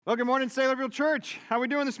Well, good morning, Saylorville Church. How are we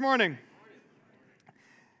doing this morning?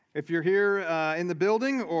 If you're here in the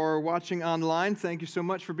building or watching online, thank you so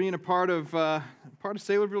much for being a part of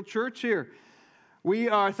Saylorville Church here.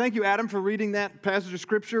 Thank you, Adam, for reading that passage of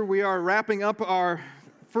Scripture. We are wrapping up our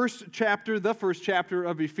the first chapter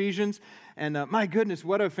of Ephesians. And my goodness,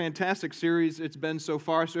 what a fantastic series it's been so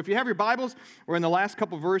far. So if you have your Bibles, we're in the last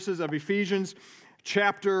couple verses of Ephesians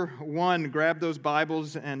chapter 1. Grab those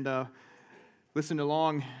Bibles and listen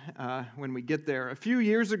along when we get there. A few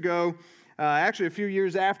years ago, a few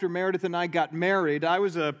years after Meredith and I got married, I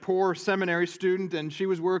was a poor seminary student, and she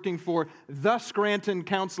was working for the Scranton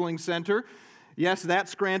Counseling Center. Yes, that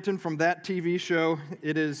Scranton from that TV show.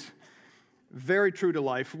 It is very true to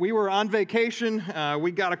life. We were on vacation.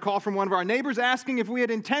 We got a call from one of our neighbors asking if we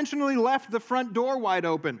had intentionally left the front door wide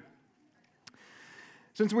open.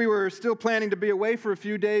 Since we were still planning to be away for a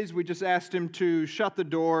few days, we just asked him to shut the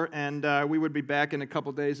door, and we would be back in a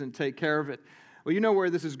couple days and take care of it. Well, you know where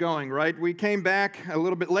this is going, right? We came back a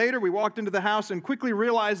little bit later. We walked into the house and quickly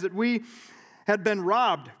realized that we had been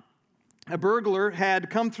robbed. A burglar had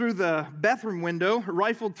come through the bathroom window,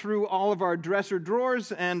 rifled through all of our dresser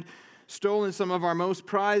drawers, and stolen some of our most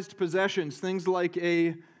prized possessions, things like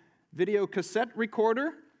a video cassette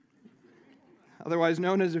recorder, otherwise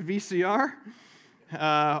known as a VCR.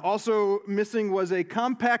 Also missing was a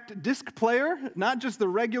compact disc player, not just the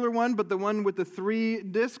regular one, but the one with the 3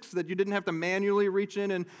 discs that you didn't have to manually reach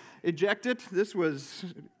in and eject it. This was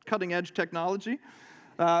cutting-edge technology.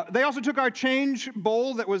 They also took our change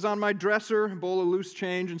bowl that was on my dresser, a bowl of loose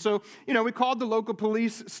change. And so, we called the local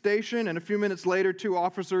police station, and a few minutes later, 2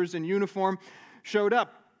 officers in uniform showed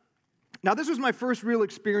up. Now, this was my first real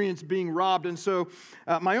experience being robbed, and so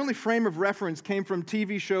my only frame of reference came from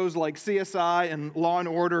TV shows like CSI and Law and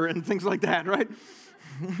Order and things like that, right?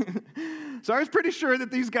 So I was pretty sure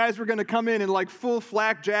that these guys were going to come in like full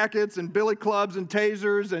flak jackets and billy clubs and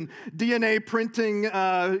tasers and DNA printing,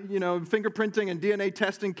 fingerprinting and DNA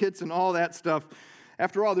testing kits and all that stuff.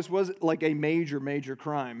 After all, this was like a major, major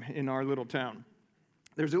crime in our little town.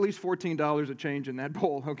 There's at least $14 of change in that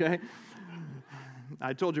bowl, okay?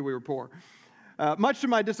 I told you we were poor. Much to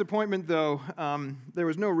my disappointment, though, there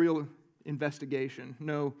was no real investigation,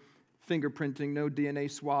 no fingerprinting, no DNA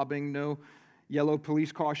swabbing, no yellow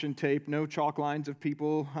police caution tape, no chalk lines of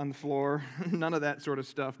people on the floor, none of that sort of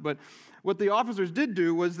stuff. But what the officers did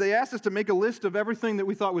do was they asked us to make a list of everything that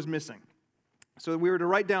we thought was missing. So we were to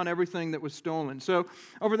write down everything that was stolen. So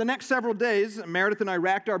over the next several days, Meredith and I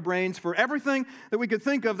racked our brains for everything that we could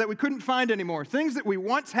think of that we couldn't find anymore, things that we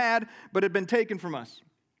once had but had been taken from us.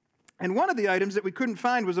 And one of the items that we couldn't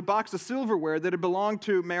find was a box of silverware that had belonged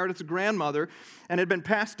to Meredith's grandmother and had been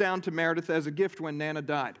passed down to Meredith as a gift when Nana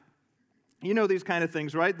died. You know these kind of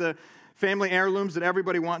things, right? The family heirlooms that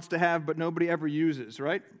everybody wants to have but nobody ever uses,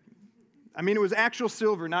 right? I mean, it was actual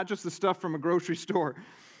silver, not just the stuff from a grocery store.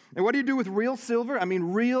 And what do you do with real silver?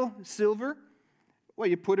 Real silver? Well,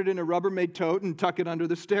 you put it in a Rubbermaid tote and tuck it under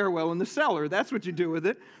the stairwell in the cellar. That's what you do with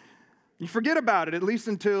it. You forget about it, at least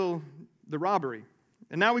until the robbery.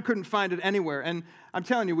 And now we couldn't find it anywhere. And I'm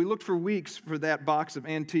telling you, we looked for weeks for that box of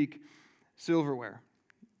antique silverware.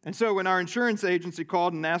 And so when our insurance agency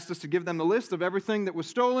called and asked us to give them the list of everything that was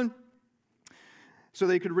stolen so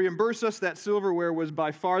they could reimburse us, that silverware was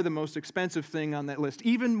by far the most expensive thing on that list,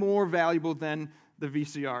 even more valuable than the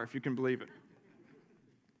VCR, if you can believe it.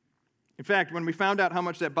 In fact, when we found out how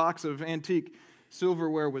much that box of antique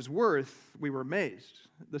silverware was worth, we were amazed.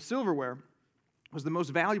 The silverware was the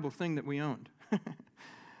most valuable thing that we owned.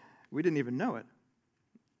 We didn't even know it.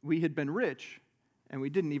 We had been rich, and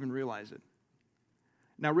we didn't even realize it.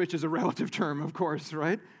 Now, rich is a relative term, of course,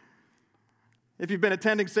 right? If you've been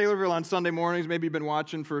attending Saylorville on Sunday mornings, maybe you've been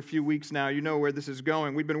watching for a few weeks now, you know where this is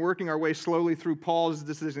going. We've been working our way slowly through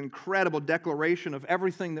this incredible declaration of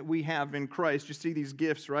everything that we have in Christ. You see these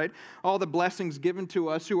gifts, right? All the blessings given to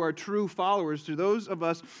us who are true followers, to those of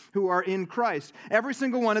us who are in Christ. Every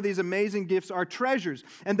single one of these amazing gifts are treasures,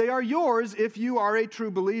 and they are yours if you are a true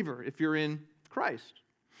believer, if you're in Christ.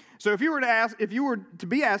 So if you were to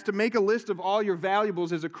be asked to make a list of all your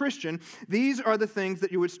valuables as a Christian, these are the things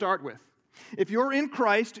that you would start with. If you're in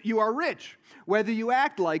Christ, you are rich, whether you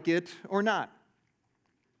act like it or not.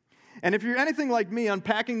 And if you're anything like me,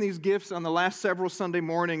 unpacking these gifts on the last several Sunday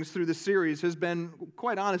mornings through the series has been,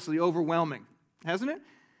 quite honestly, overwhelming, hasn't it?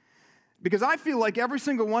 Because I feel like every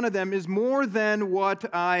single one of them is more than what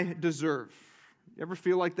I deserve. You ever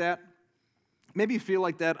feel like that? Maybe you feel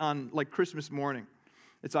like that on Christmas morning.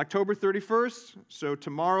 It's October 31st, so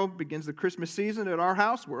tomorrow begins the Christmas season at our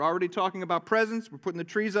house. We're already talking about presents. We're putting the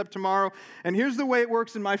trees up tomorrow. And here's the way it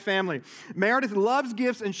works in my family. Meredith loves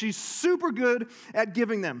gifts, and she's super good at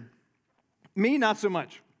giving them. Me, not so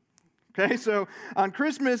much. Okay, so on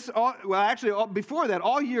Christmas, before that,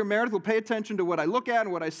 all year, Meredith will pay attention to what I look at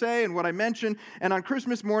and what I say and what I mention. And on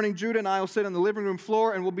Christmas morning, Judah and I will sit on the living room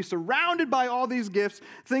floor and we'll be surrounded by all these gifts,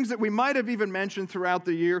 things that we might have even mentioned throughout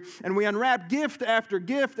the year. And we unwrap gift after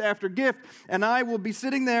gift after gift. And I will be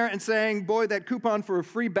sitting there and saying, boy, that coupon for a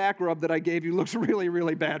free back rub that I gave you looks really,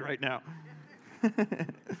 really bad right now.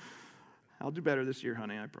 I'll do better this year,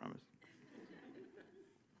 honey, I promise.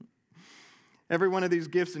 Every one of these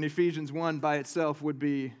gifts in Ephesians 1 by itself would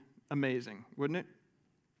be amazing, wouldn't it?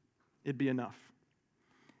 It'd be enough.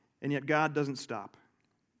 And yet God doesn't stop.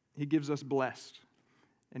 He gives us blessed,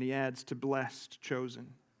 and he adds to blessed,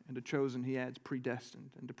 chosen. And to chosen, he adds predestined.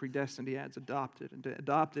 And to predestined, he adds adopted. And to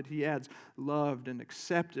adopted, he adds loved and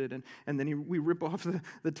accepted. And then we rip off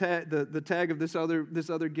the tag of this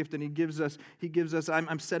other gift, and he gives us,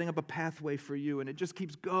 I'm setting up a pathway for you. And it just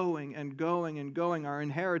keeps going and going and going. Our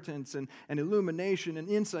inheritance and illumination and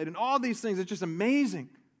insight and all these things. It's just amazing.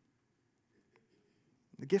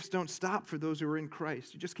 The gifts don't stop for those who are in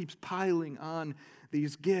Christ. He just keeps piling on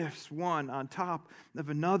these gifts, one on top of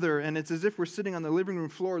another. And it's as if we're sitting on the living room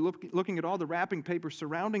floor looking at all the wrapping paper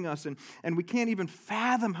surrounding us, and we can't even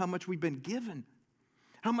fathom how much we've been given,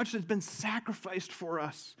 how much has been sacrificed for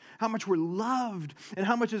us, how much we're loved, and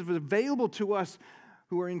how much is available to us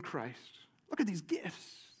who are in Christ. Look at these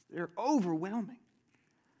gifts. They're overwhelming.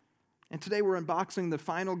 And today we're unboxing the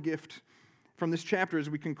final gift from this chapter as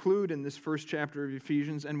we conclude in this first chapter of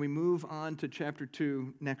Ephesians, and we move on to chapter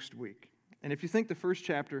 2 next week. And if you think the first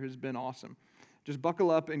chapter has been awesome, just buckle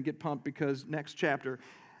up and get pumped, because next chapter,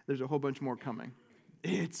 there's a whole bunch more coming.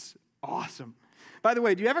 It's awesome. By the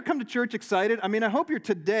way, do you ever come to church excited? I mean, I hope you're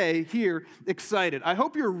today here excited. I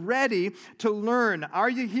hope you're ready to learn. Are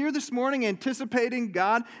you here this morning anticipating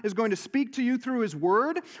God is going to speak to you through his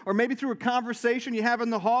word, or maybe through a conversation you have in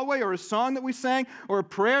the hallway, or a song that we sang, or a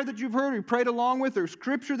prayer that you've heard or you prayed along with, or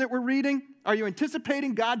scripture that we're reading? Are you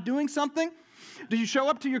anticipating God doing something? Do you show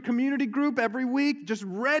up to your community group every week just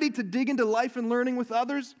ready to dig into life and learning with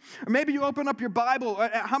others? Or maybe you open up your Bible.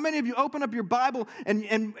 How many of you open up your Bible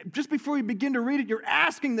and just before you begin to read it, you're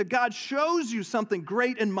asking that God shows you something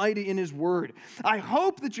great and mighty in his word? I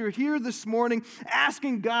hope that you're here this morning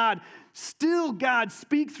asking God, God,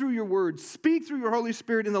 speak through your word, speak through your Holy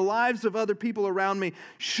Spirit in the lives of other people around me.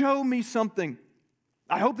 Show me something.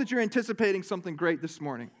 I hope that you're anticipating something great this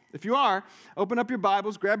morning. If you are, open up your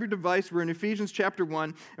Bibles, grab your device. We're in Ephesians chapter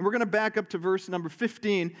 1, and we're going to back up to verse number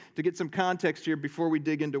 15 to get some context here before we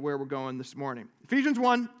dig into where we're going this morning. Ephesians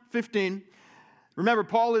 1:15. Remember,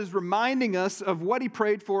 Paul is reminding us of what he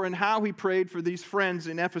prayed for and how he prayed for these friends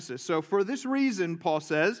in Ephesus. So for this reason, Paul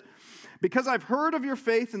says, because I've heard of your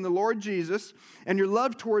faith in the Lord Jesus and your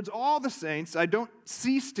love towards all the saints, I don't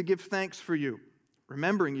cease to give thanks for you,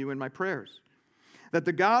 remembering you in my prayers, that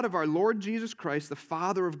the God of our Lord Jesus Christ, the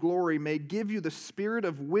Father of glory, may give you the spirit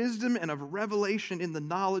of wisdom and of revelation in the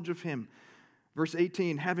knowledge of him. Verse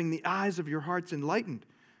 18, having the eyes of your hearts enlightened,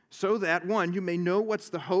 so that, 1, you may know what's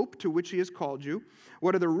the hope to which he has called you,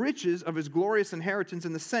 what are the riches of his glorious inheritance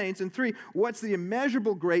in the saints, and 3, what's the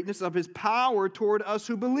immeasurable greatness of his power toward us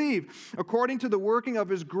who believe, according to the working of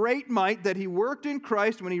his great might that he worked in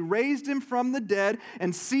Christ when he raised him from the dead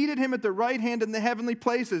and seated him at the right hand in the heavenly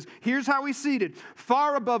places. Here's how he's seated: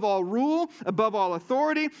 far above all rule, above all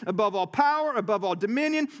authority, above all power, above all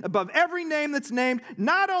dominion, above every name that's named,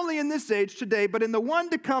 not only in this age today, but in the one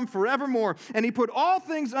to come forevermore. And he put all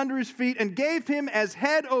things under his feet and gave him as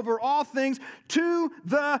head over all things to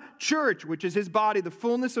the church, which is his body, the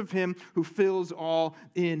fullness of him who fills all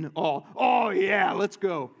in all. Oh yeah, let's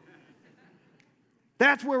go.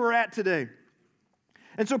 That's where we're at today.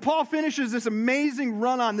 And so Paul finishes this amazing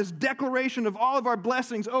run on this declaration of all of our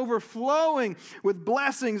blessings, overflowing with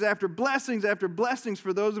blessings after blessings after blessings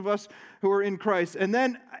for those of us who are in Christ. And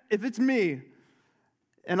then if it's me,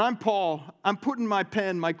 and I'm Paul, I'm putting my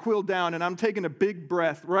pen, my quill down, and I'm taking a big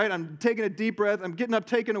breath, right? I'm taking a deep breath. I'm getting up,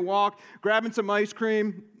 taking a walk, grabbing some ice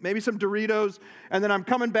cream, maybe some Doritos, and then I'm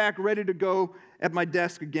coming back ready to go at my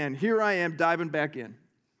desk again. Here I am diving back in.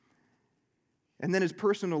 And then his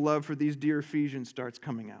personal love for these dear Ephesians starts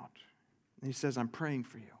coming out. And he says, I'm praying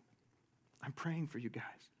for you. I'm praying for you guys.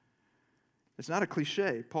 It's not a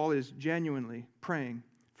cliche. Paul is genuinely praying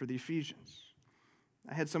for the Ephesians.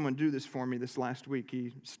 I had someone do this for me this last week.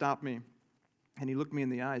 He stopped me, and he looked me in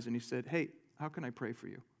the eyes, and he said, hey, how can I pray for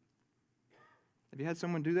you? Have you had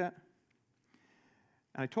someone do that?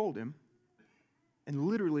 And I told him, And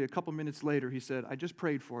literally a couple minutes later, he said, I just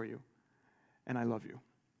prayed for you, and I love you.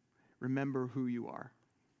 Remember who you are.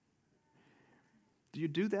 Do you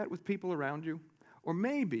do that with people around you? Or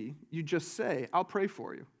maybe you just say, I'll pray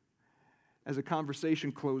for you, as a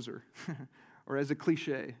conversation closer, or as a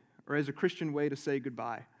cliche, or as a Christian way to say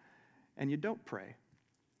goodbye, and you don't pray.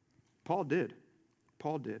 Paul did.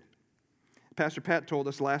 Paul did. Pastor Pat told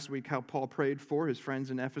us last week how Paul prayed for his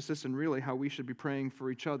friends in Ephesus and really how we should be praying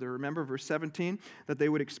for each other. Remember verse 17, that they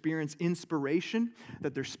would experience inspiration,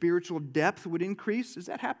 that their spiritual depth would increase. Is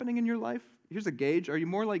that happening in your life? Here's a gauge. Are you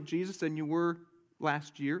more like Jesus than you were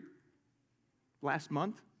last year, last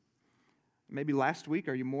month? Maybe last week,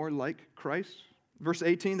 are you more like Christ? Verse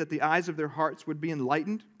 18, that the eyes of their hearts would be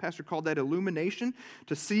enlightened. Pastor called that illumination,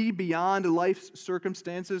 to see beyond life's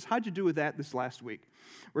circumstances. How'd you do with that this last week?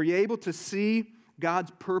 Were you able to see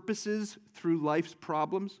God's purposes through life's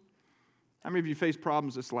problems? How many of you faced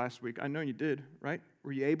problems this last week? I know you did, right?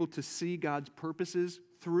 Were you able to see God's purposes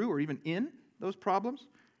through or even in those problems?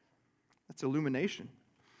 That's illumination.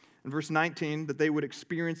 In verse 19, that they would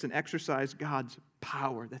experience and exercise God's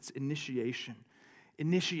power. That's initiation.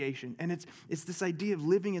 Initiation. And it's this idea of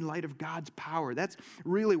living in light of God's power. That's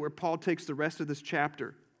really where Paul takes the rest of this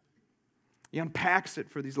chapter. He unpacks it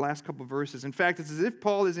for these last couple of verses. In fact, it's as if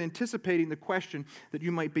Paul is anticipating the question that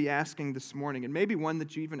you might be asking this morning, and maybe one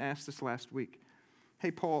that you even asked this last week.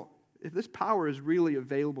 Hey, Paul, if this power is really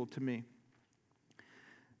available to me,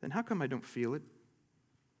 then how come I don't feel it?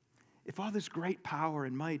 If all this great power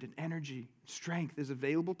and might and energy, strength is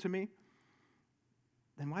available to me,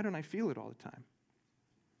 then why don't I feel it all the time?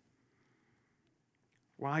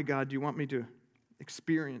 Why, God, do you want me to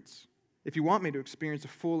experience? If you want me to experience a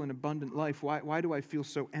full and abundant life, why do I feel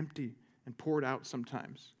so empty and poured out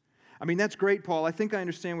sometimes? I mean, that's great, Paul. I think I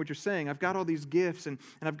understand what you're saying. I've got all these gifts and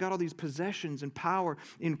I've got all these possessions and power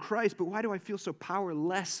in Christ, but why do I feel so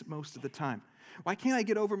powerless most of the time? Why can't I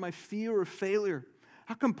get over my fear of failure?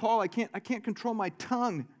 How come, Paul, I can't control my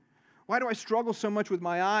tongue? Why do I struggle so much with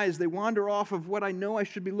my eyes? They wander off of what I know I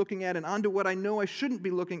should be looking at and onto what I know I shouldn't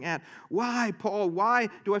be looking at. Why, Paul? Why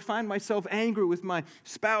do I find myself angry with my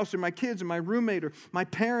spouse or my kids or my roommate or my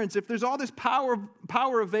parents? If there's all this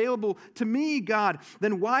power available to me, God,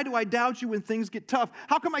 then why do I doubt you when things get tough?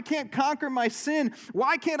 How come I can't conquer my sin?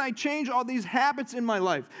 Why can't I change all these habits in my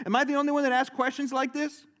life? Am I the only one that asks questions like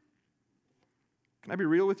this? Can I be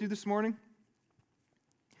real with you this morning?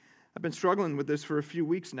 I've been struggling with this for a few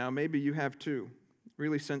weeks now. Maybe you have too.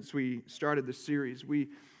 Really, since we started this series, we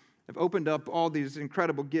have opened up all these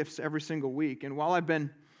incredible gifts every single week. And while I've been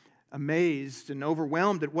amazed and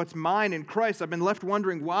overwhelmed at what's mine in Christ, I've been left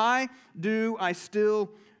wondering, why do I still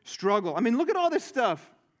struggle? I mean, look at all this stuff.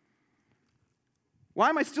 Why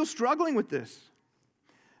am I still struggling with this?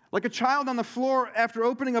 Like a child on the floor after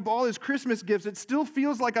opening up all his Christmas gifts, it still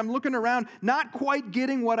feels like I'm looking around, not quite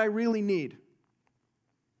getting what I really need.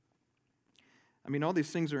 I mean, all these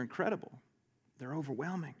things are incredible. They're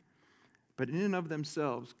overwhelming. But in and of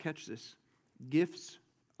themselves, catch this, gifts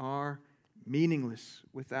are meaningless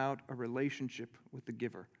without a relationship with the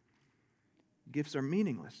giver. Gifts are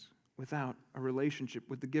meaningless without a relationship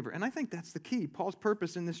with the giver. And I think that's the key. Paul's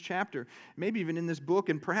purpose in this chapter, maybe even in this book,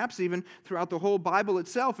 and perhaps even throughout the whole Bible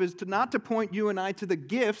itself, is not to point you and I to the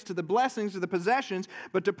gifts, to the blessings, to the possessions,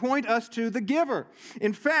 but to point us to the giver.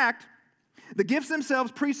 In fact, the gifts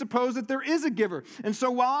themselves presuppose that there is a giver. And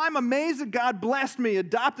so while I'm amazed that God blessed me,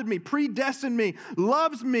 adopted me, predestined me,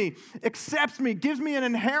 loves me, accepts me, gives me an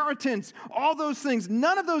inheritance, all those things,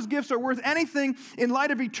 none of those gifts are worth anything in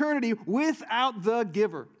light of eternity without the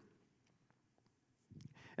giver.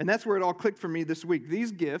 And that's where it all clicked for me this week.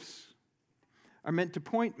 These gifts are meant to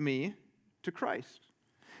point me to Christ.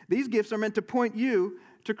 These gifts are meant to point you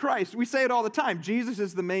to Christ. We say it all the time. Jesus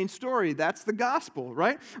is the main story. That's the gospel,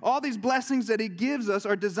 right? All these blessings that he gives us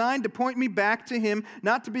are designed to point me back to him,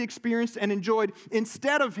 not to be experienced and enjoyed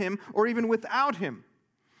instead of him or even without him.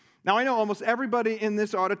 Now, I know almost everybody in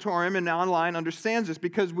this auditorium and online understands this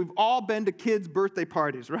because we've all been to kids' birthday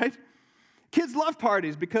parties, right? Kids love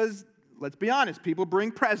parties because, let's be honest, people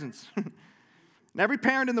bring presents. And every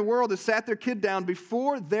parent in the world has sat their kid down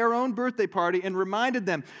before their own birthday party and reminded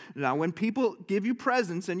them, now when people give you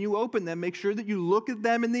presents and you open them, make sure that you look at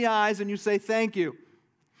them in the eyes and you say thank you.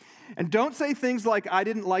 And don't say things like, I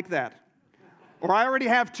didn't like that. Or I already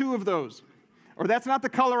have 2 of those. Or that's not the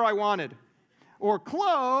color I wanted. Or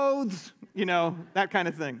clothes, that kind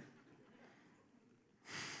of thing.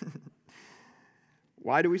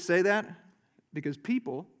 Why do we say that? Because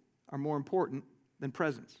people are more important than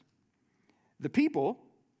presents. The people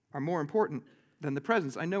are more important than the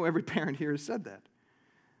presents. I know every parent here has said that.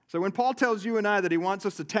 So when Paul tells you and I that he wants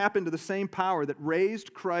us to tap into the same power that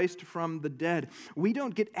raised Christ from the dead, we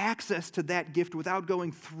don't get access to that gift without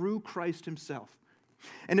going through Christ himself.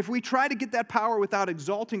 And if we try to get that power without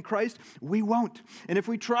exalting Christ, we won't. And if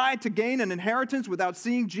we try to gain an inheritance without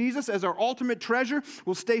seeing Jesus as our ultimate treasure,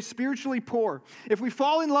 we'll stay spiritually poor. If we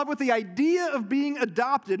fall in love with the idea of being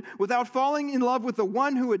adopted without falling in love with the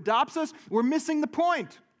one who adopts us, we're missing the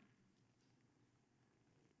point.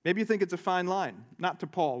 Maybe you think it's a fine line. Not to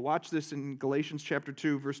Paul. Watch this in Galatians chapter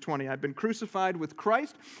 2, verse 20. I've been crucified with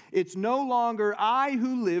Christ. It's no longer I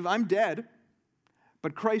who live, I'm dead,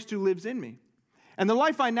 but Christ who lives in me. And the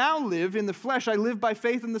life I now live in the flesh, I live by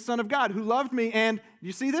faith in the Son of God, who loved me and,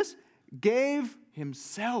 you see this? Gave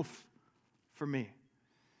himself for me.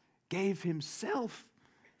 Gave himself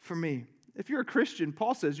for me. If you're a Christian,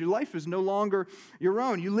 Paul says, your life is no longer your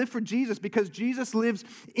own. You live for Jesus because Jesus lives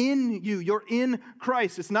in you. You're in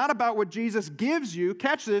Christ. It's not about what Jesus gives you.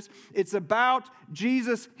 Catch this. It's about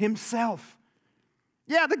Jesus himself.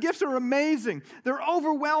 Yeah, the gifts are amazing. They're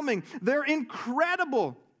overwhelming. They're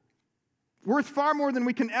incredible. Worth far more than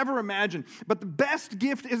we can ever imagine. But the best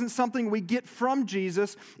gift isn't something we get from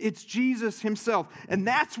Jesus, it's Jesus himself. And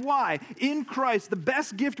that's why, in Christ, the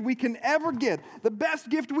best gift we can ever get, the best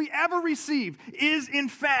gift we ever receive, is in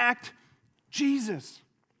fact Jesus.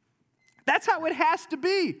 That's how it has to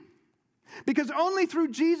be. Because only through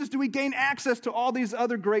Jesus do we gain access to all these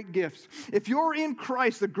other great gifts. If you're in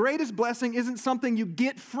Christ, the greatest blessing isn't something you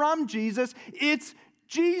get from Jesus, it's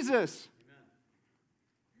Jesus.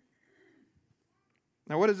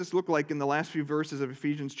 Now, what does this look like in the last few verses of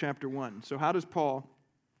Ephesians chapter 1? So how does Paul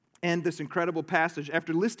end this incredible passage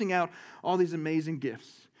after listing out all these amazing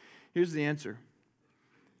gifts? Here's the answer.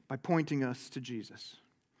 By pointing us to Jesus.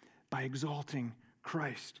 By exalting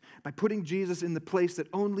Christ. By putting Jesus in the place that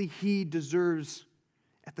only he deserves,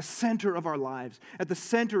 at the center of our lives, at the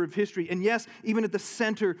center of history, and yes, even at the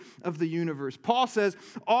center of the universe. Paul says,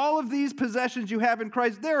 all of these possessions you have in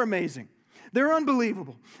Christ, they're amazing. They're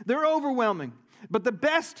unbelievable. They're overwhelming. But the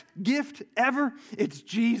best gift ever, it's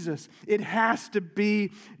Jesus. It has to be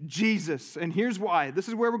Jesus. And here's why. This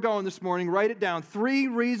is where we're going this morning. Write it down. 3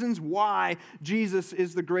 reasons why Jesus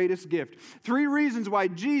is the greatest gift. 3 reasons why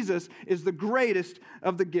Jesus is the greatest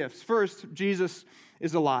of the gifts. First, Jesus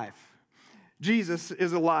is alive. Jesus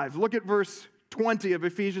is alive. Look at verse 20 of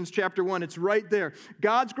Ephesians chapter 1. It's right there.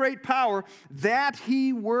 God's great power that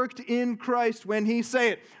he worked in Christ when he, say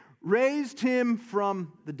it, raised him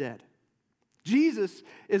from the dead. Jesus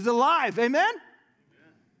is alive. Amen? Amen?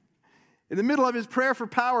 In the middle of his prayer for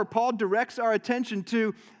power, Paul directs our attention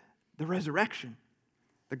to the resurrection,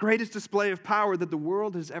 the greatest display of power that the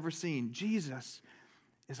world has ever seen. Jesus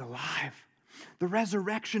is alive. The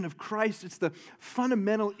resurrection of Christ, it's the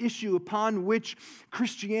fundamental issue upon which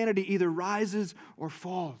Christianity either rises or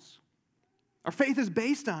falls. Our faith is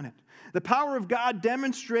based on it. The power of God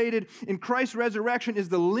demonstrated in Christ's resurrection is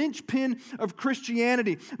the linchpin of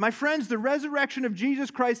Christianity. My friends, the resurrection of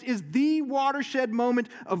Jesus Christ is the watershed moment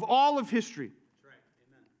of all of history. That's right.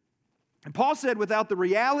 Amen. And Paul said, without the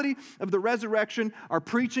reality of the resurrection, our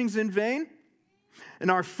preaching's in vain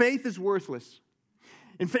and our faith is worthless.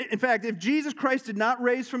 In fact, if Jesus Christ did not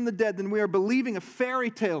raise from the dead, then we are believing a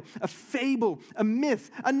fairy tale, a fable, a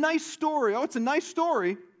myth, a nice story. Oh, it's a nice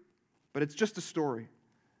story, but it's just a story.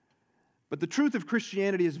 But the truth of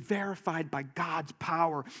Christianity is verified by God's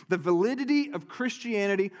power. The validity of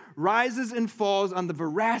Christianity rises and falls on the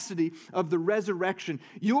veracity of the resurrection.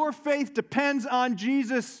 Your faith depends on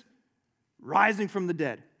Jesus rising from the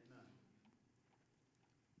dead.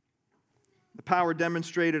 The power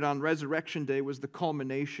demonstrated on Resurrection Day was the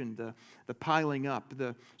culmination, the piling up,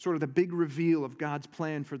 the sort of the big reveal of God's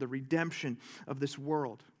plan for the redemption of this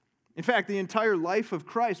world. In fact, the entire life of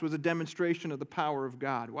Christ was a demonstration of the power of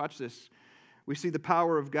God. Watch this. We see the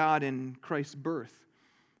power of God in Christ's birth.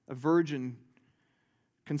 A virgin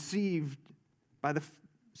conceived by the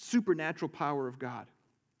supernatural power of God.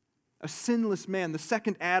 A sinless man, the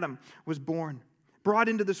second Adam, was born, brought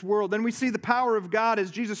into this world. Then we see the power of God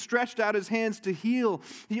as Jesus stretched out his hands to heal.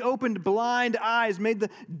 He opened blind eyes, made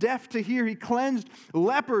the deaf to hear. He cleansed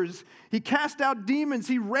lepers. He cast out demons.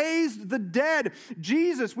 He raised the dead.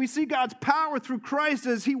 Jesus, we see God's power through Christ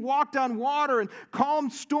as he walked on water and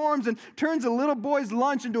calmed storms and turns a little boy's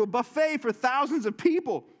lunch into a buffet for thousands of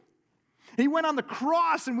people. He went on the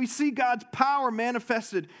cross and we see God's power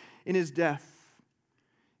manifested in his death.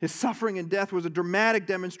 His suffering and death was a dramatic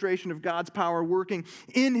demonstration of God's power working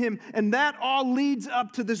in him. And that all leads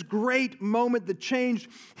up to this great moment that changed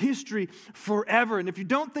history forever. And if you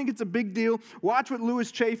don't think it's a big deal, watch what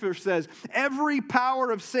Louis Chafer says. Every power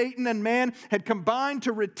of Satan and man had combined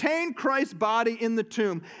to retain Christ's body in the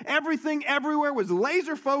tomb. Everything everywhere was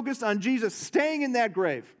laser focused on Jesus staying in that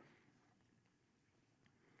grave.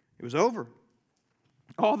 It was over.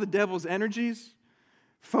 All the devil's energies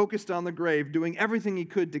focused on the grave, doing everything he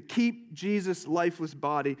could to keep Jesus' lifeless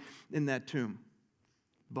body in that tomb.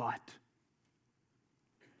 But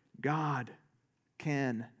God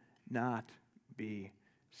cannot be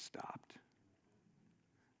stopped.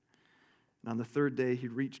 And on the third day, he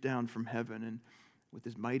reached down from heaven, and with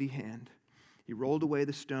his mighty hand, he rolled away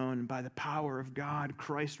the stone, and by the power of God,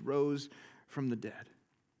 Christ rose from the dead.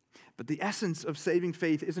 But the essence of saving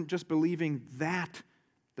faith isn't just believing that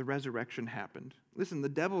the resurrection happened. Listen, the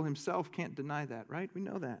devil himself can't deny that, right? We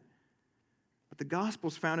know that. But the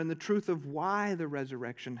gospel's found in the truth of why the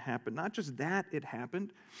resurrection happened. Not just that it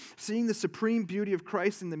happened. Seeing the supreme beauty of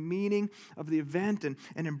Christ and the meaning of the event and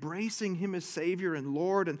embracing him as Savior and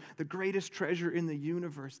Lord and the greatest treasure in the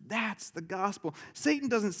universe. That's the gospel. Satan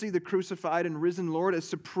doesn't see the crucified and risen Lord as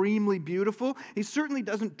supremely beautiful. He certainly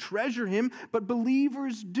doesn't treasure him, but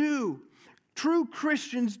believers do. True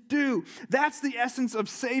Christians do. That's the essence of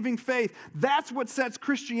saving faith. That's what sets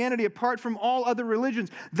Christianity apart from all other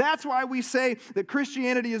religions. That's why we say that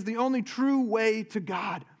Christianity is the only true way to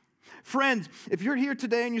God. Friends, if you're here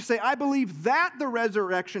today and you say, I believe that the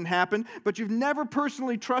resurrection happened, but you've never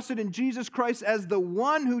personally trusted in Jesus Christ as the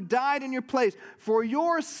one who died in your place for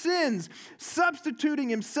your sins, substituting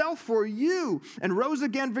himself for you and rose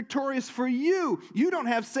again victorious for you, you don't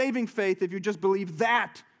have saving faith if you just believe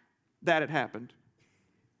that it happened.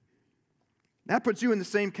 That puts you in the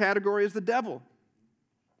same category as the devil.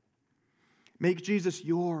 Make Jesus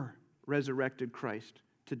your resurrected Christ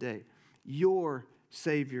today, your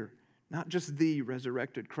Savior, not just the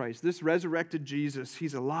resurrected Christ. This resurrected Jesus,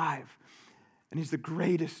 he's alive, and he's the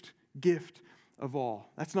greatest gift of all.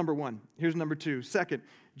 That's number one. Here's number two. Second,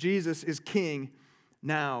 Jesus is King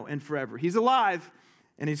now and forever. He's alive,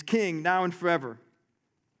 and he's King now and forever.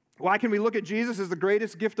 Why can we look at Jesus as the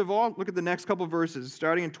greatest gift of all? Look at the next couple verses,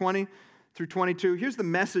 starting in 20 through 22. Here's the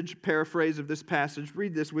Message paraphrase of this passage.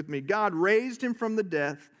 Read this with me. God raised him from the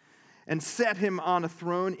death and set him on a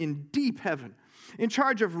throne in deep heaven, in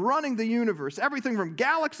charge of running the universe, everything from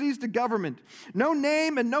galaxies to government. No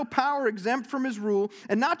name and no power exempt from his rule,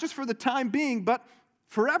 and not just for the time being, but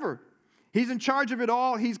forever. He's in charge of it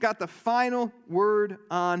all. He's got the final word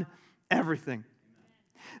on everything.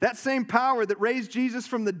 That same power that raised Jesus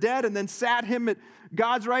from the dead and then sat him at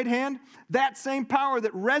God's right hand, that same power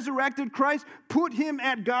that resurrected Christ put him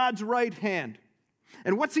at God's right hand.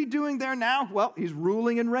 And what's he doing there now? Well, he's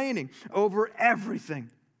ruling and reigning over everything.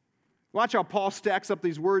 Watch how Paul stacks up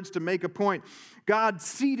these words to make a point. God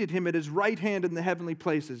seated him at his right hand in the heavenly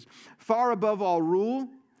places, far above all rule,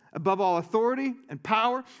 above all authority and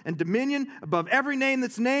power and dominion, above every name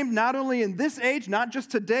that's named, not only in this age, not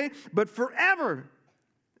just today, but forever.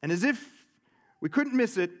 And as if we couldn't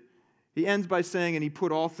miss it, he ends by saying, and he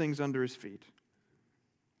put all things under his feet.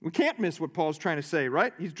 We can't miss what Paul's trying to say,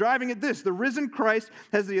 right? He's driving at this. The risen Christ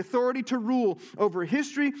has the authority to rule over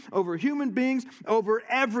history, over human beings, over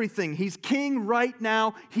everything. He's king right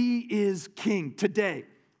now. He is king today.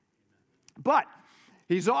 But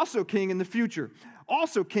he's also king in the future,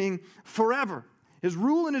 also king forever. His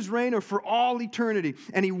rule and his reign are for all eternity.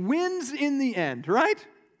 And he wins in the end, right?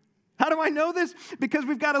 How do I know this? Because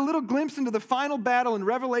we've got a little glimpse into the final battle in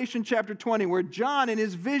Revelation chapter 20, where John in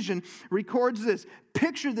his vision records this.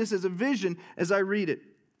 Picture this as a vision as I read it.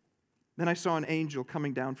 Then I saw an angel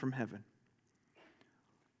coming down from heaven,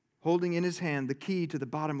 holding in his hand the key to the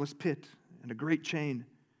bottomless pit and a great chain.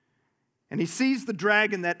 And he seized the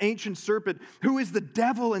dragon, that ancient serpent, who is the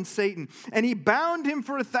devil and Satan. And he bound him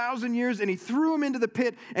for 1,000 years, and he threw him into the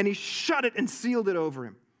pit, and he shut it and sealed it over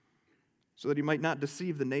him, so that he might not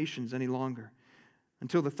deceive the nations any longer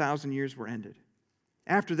until the 1,000 years were ended.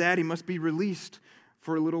 After that, he must be released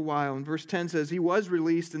for a little while. And verse 10 says, he was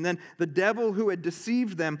released, and then the devil who had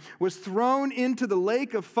deceived them was thrown into the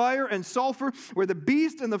lake of fire and sulfur, where the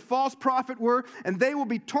beast and the false prophet were, and they will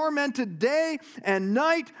be tormented day and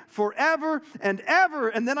night forever and ever.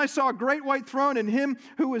 And then I saw a great white throne and him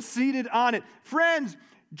who was seated on it. Friends,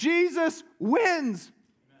 Jesus wins.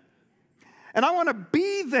 And I want to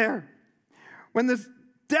be there. When this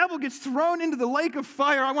devil gets thrown into the lake of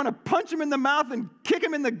fire, I want to punch him in the mouth and kick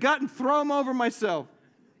him in the gut and throw him over myself.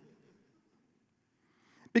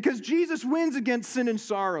 Because Jesus wins against sin and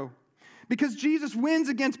sorrow. Because Jesus wins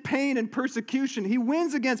against pain and persecution. He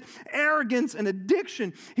wins against arrogance and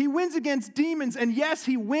addiction. He wins against demons. And yes,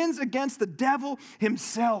 he wins against the devil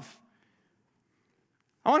himself.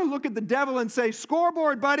 I want to look at the devil and say,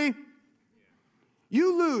 scoreboard, buddy.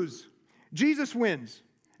 You lose. Jesus wins.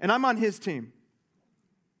 And I'm on his team.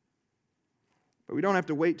 But we don't have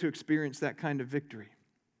to wait to experience that kind of victory.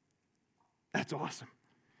 That's awesome.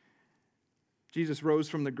 Jesus rose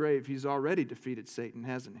from the grave. He's already defeated Satan,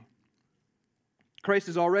 hasn't he? Christ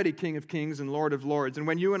is already King of Kings and Lord of Lords. And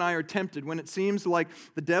when you and I are tempted, when it seems like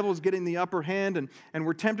the devil's getting the upper hand and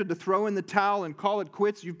we're tempted to throw in the towel and call it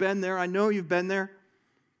quits, you've been there. I know you've been there.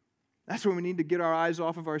 That's when we need to get our eyes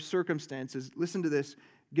off of our circumstances. Listen to this.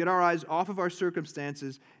 Get our eyes off of our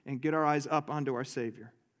circumstances and get our eyes up onto our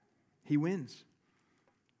Savior. He wins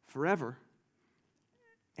forever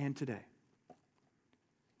and today.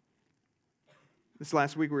 This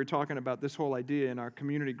last week we were talking about this whole idea in our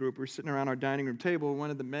community group. We were sitting around our dining room table, and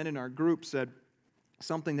one of the men in our group said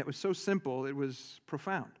something that was so simple, it was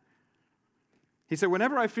profound. He said,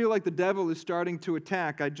 whenever I feel like the devil is starting to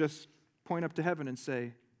attack, I just point up to heaven and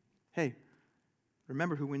say, hey,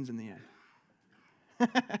 remember who wins in the end.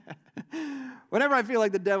 Whenever I feel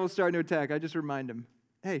like the devil's starting to attack, I just remind him,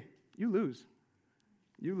 hey, you lose.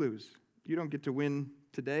 You lose. You don't get to win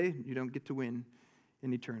today. You don't get to win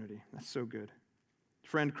in eternity. That's so good.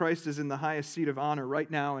 Friend, Christ is in the highest seat of honor right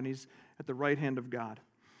now, and he's at the right hand of God.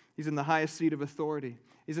 He's in the highest seat of authority.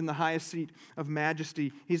 He's in the highest seat of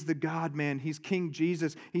majesty. He's the God-man. He's King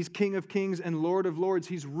Jesus. He's King of kings and Lord of lords.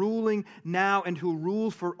 He's ruling now, and he'll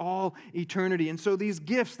rule for all eternity. And so these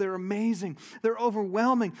gifts, they're amazing. They're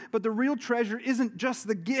overwhelming. But the real treasure isn't just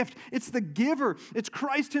the gift. It's the giver. It's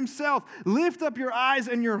Christ himself. Lift up your eyes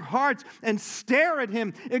and your hearts and stare at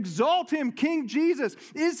him. Exalt him, King Jesus.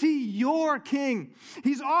 Is he your king?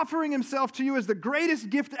 He's offering himself to you as the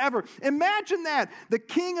greatest gift ever. Imagine that. The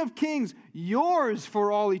King of kings, yours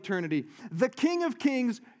for all eternity. The King of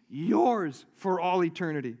kings, yours for all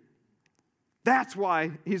eternity. That's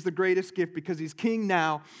why he's the greatest gift, because he's king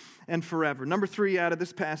now and forever. Number 3 out of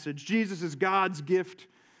this passage, Jesus is God's gift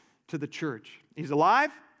to the church. He's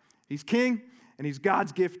alive, he's king, and he's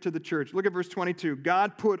God's gift to the church. Look at verse 22.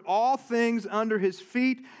 God put all things under his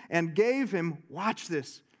feet and gave him, watch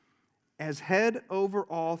this, as head over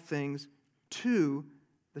all things to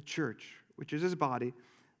the church, which is his body,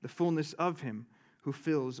 the fullness of him who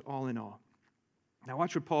fills all in all. Now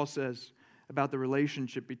watch what Paul says about the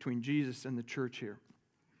relationship between Jesus and the church here.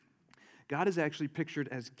 God is actually pictured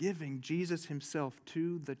as giving Jesus himself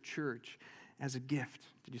to the church as a gift.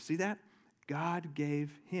 Did you see that? God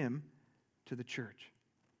gave him to the church.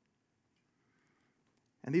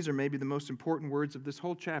 And these are maybe the most important words of this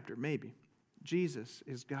whole chapter, maybe. Jesus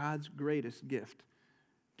is God's greatest gift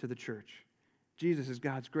to the church. Jesus is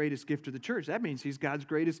God's greatest gift to the church. That means he's God's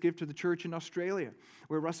greatest gift to the church in Australia,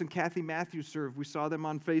 where Russ and Kathy Matthews serve. We saw them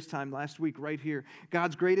on FaceTime last week right here.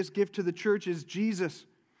 God's greatest gift to the church is Jesus.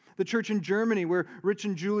 The church in Germany, where Rich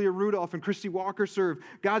and Julia Rudolph and Christy Walker serve.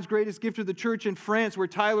 God's greatest gift to the church in France, where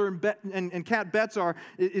Tyler and Kat Betts are,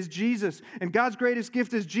 is Jesus. And God's greatest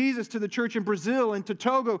gift is Jesus to the church in Brazil and to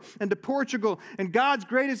Togo and to Portugal. And God's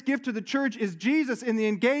greatest gift to the church is Jesus in the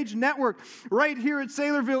Engaged Network, right here at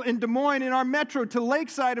Saylorville, in Des Moines, in our metro, to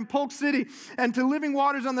Lakeside and Polk City, and to Living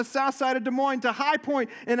Waters on the south side of Des Moines, to High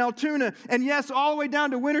Point in Altoona, and yes, all the way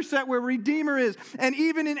down to Winterset, where Redeemer is, and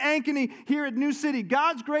even in Ankeny here at New City.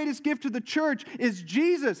 God's greatest gift to the church is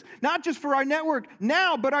Jesus, not just for our network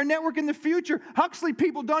now, but our network in the future. Huxley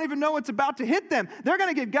people don't even know what's about to hit them. They're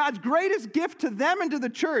going to get God's greatest gift to them and to the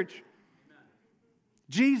church.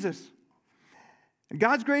 Jesus. And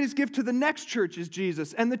God's greatest gift to the next church is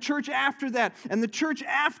Jesus, and the church after that, and the church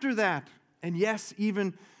after that, and yes,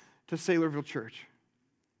 even to Saylorville Church.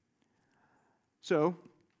 So,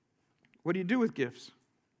 what do you do with gifts?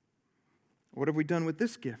 What have we done with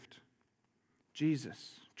this gift?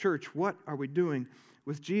 Jesus. Church, what are we doing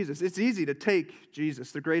with Jesus? It's easy to take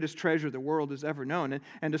Jesus, the greatest treasure the world has ever known,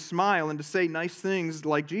 and to smile and to say nice things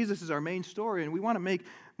like Jesus is our main story, and we want to make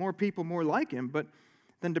more people more like him, but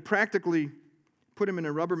then to practically put him in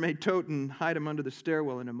a Rubbermaid tote and hide him under the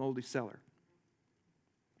stairwell in a moldy cellar.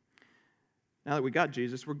 Now that we got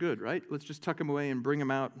Jesus, we're good, right? Let's just tuck him away and bring him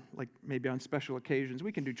out, like maybe on special occasions.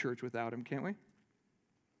 We can do church without him, can't we?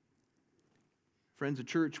 Friends, a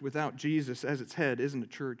church without Jesus as its head isn't a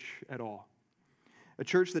church at all. A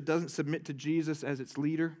church that doesn't submit to Jesus as its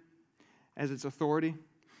leader, as its authority,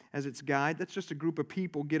 as its guide, that's just a group of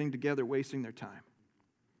people getting together, wasting their time.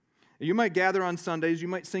 You might gather on Sundays, you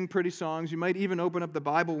might sing pretty songs, you might even open up the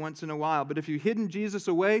Bible once in a while, but if you've hidden Jesus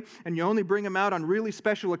away and you only bring him out on really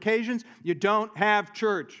special occasions, you don't have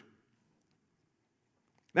church.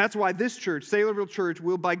 That's why this church, Saylorville Church,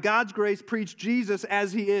 will by God's grace preach Jesus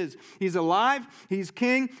as he is. He's alive, he's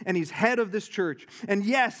king, and he's head of this church. And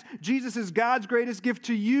yes, Jesus is God's greatest gift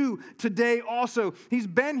to you today also. He's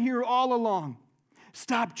been here all along.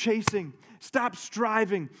 Stop chasing, stop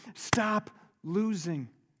striving, stop losing.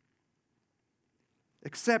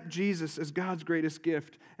 Accept Jesus as God's greatest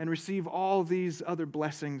gift and receive all these other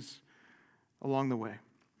blessings along the way.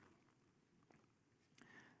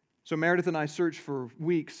 So Meredith and I searched for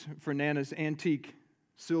weeks for Nana's antique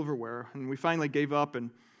silverware, and we finally gave up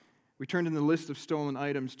and we turned in the list of stolen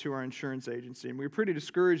items to our insurance agency, and we were pretty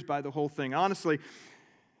discouraged by the whole thing. Honestly,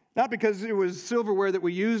 not because it was silverware that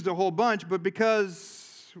we used a whole bunch, but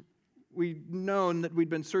because we'd known that we'd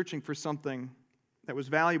been searching for something that was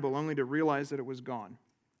valuable only to realize that it was gone.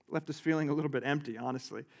 It left us feeling a little bit empty,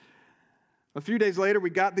 honestly. A few days later, we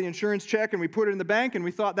got the insurance check and we put it in the bank, and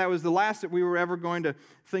we thought that was the last that we were ever going to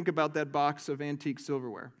think about that box of antique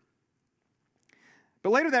silverware. But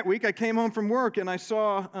later that week, I came home from work and I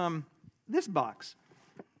saw this box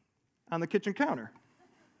on the kitchen counter.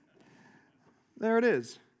 There it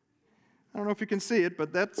is. I don't know if you can see it,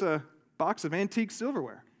 but that's a box of antique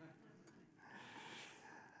silverware.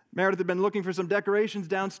 Meredith had been looking for some decorations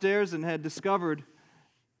downstairs and had discovered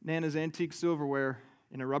Nana's antique silverware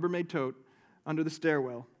in a Rubbermaid tote under the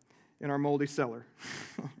stairwell in our moldy cellar.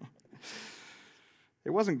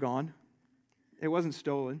 It wasn't gone. It wasn't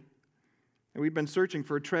stolen. And we'd been searching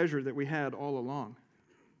for a treasure that we had all along.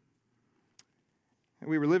 And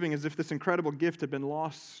we were living as if this incredible gift had been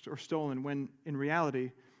lost or stolen, when in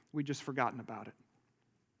reality, we'd just forgotten about it.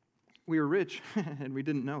 We were rich, and we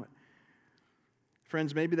didn't know it.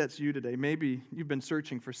 Friends, maybe that's you today. Maybe you've been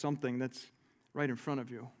searching for something that's right in front of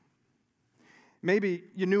you. Maybe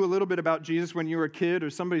you knew a little bit about Jesus when you were a kid, or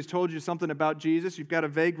somebody's told you something about Jesus. You've got a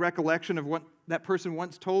vague recollection of what that person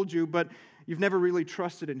once told you, but you've never really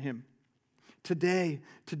trusted in him. Today,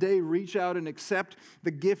 reach out and accept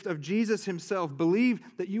the gift of Jesus himself. Believe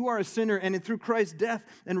that you are a sinner, and through Christ's death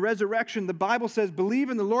and resurrection, the Bible says,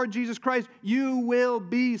 believe in the Lord Jesus Christ, you will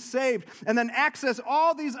be saved. And then access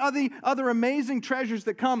all these other amazing treasures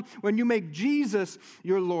that come when you make Jesus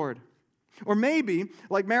your Lord. Or maybe,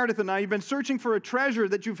 like Meredith and I, you've been searching for a treasure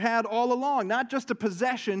that you've had all along. Not just a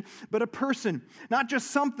possession, but a person. Not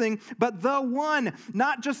just something, but the one.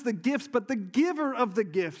 Not just the gifts, but the giver of the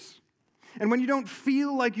gifts. And when you don't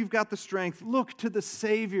feel like you've got the strength, look to the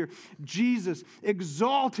Savior, Jesus.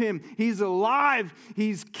 Exalt him. He's alive.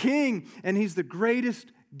 He's King. And he's the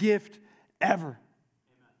greatest gift ever.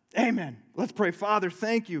 Amen. Let's pray. Father,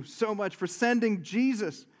 thank you so much for sending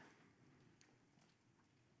Jesus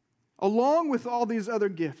along with all these other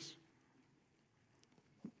gifts,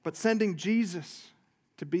 but sending Jesus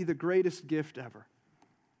to be the greatest gift ever.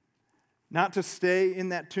 Not to stay in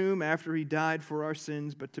that tomb after he died for our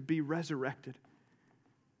sins, but to be resurrected.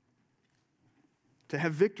 To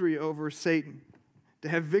have victory over Satan. To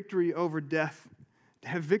have victory over death. To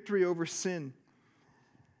have victory over sin.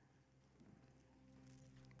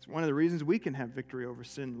 It's one of the reasons we can have victory over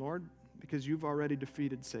sin, Lord, because you've already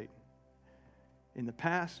defeated Satan. In the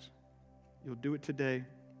past, you'll do it today,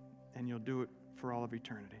 and you'll do it for all of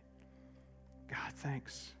eternity. God,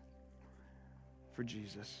 thanks for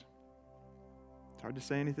Jesus. It's hard to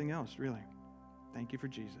say anything else, really. Thank you for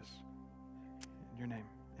Jesus. In your name,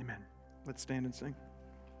 amen. Let's stand and sing.